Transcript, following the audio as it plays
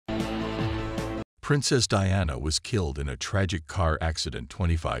Princess Diana was killed in a tragic car accident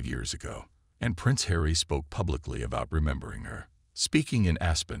 25 years ago, and Prince Harry spoke publicly about remembering her. Speaking in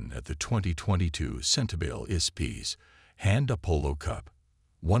Aspen at the 2022 Centennial ISP's Hand Apollo Cup,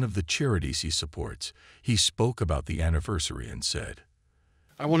 one of the charities he supports, he spoke about the anniversary and said,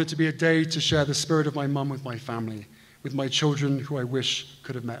 "I want it to be a day to share the spirit of my mum with my family, with my children who I wish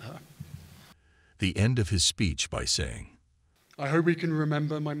could have met her." The end of his speech by saying, "I hope we can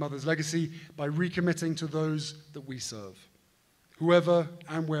remember my mother's legacy by recommitting to those that we serve, whoever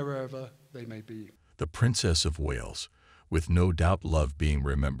and wherever they may be." The Princess of Wales, with no doubt love being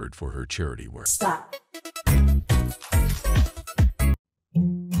remembered for her charity work. Stop.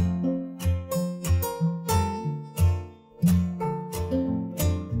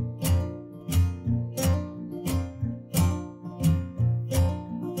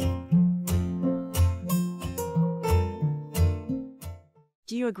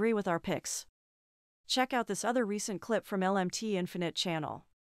 Do you agree with our picks? Check out this other recent clip from LMT Infinite channel.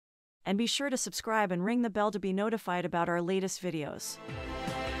 And be sure to subscribe and ring the bell to be notified about our latest videos.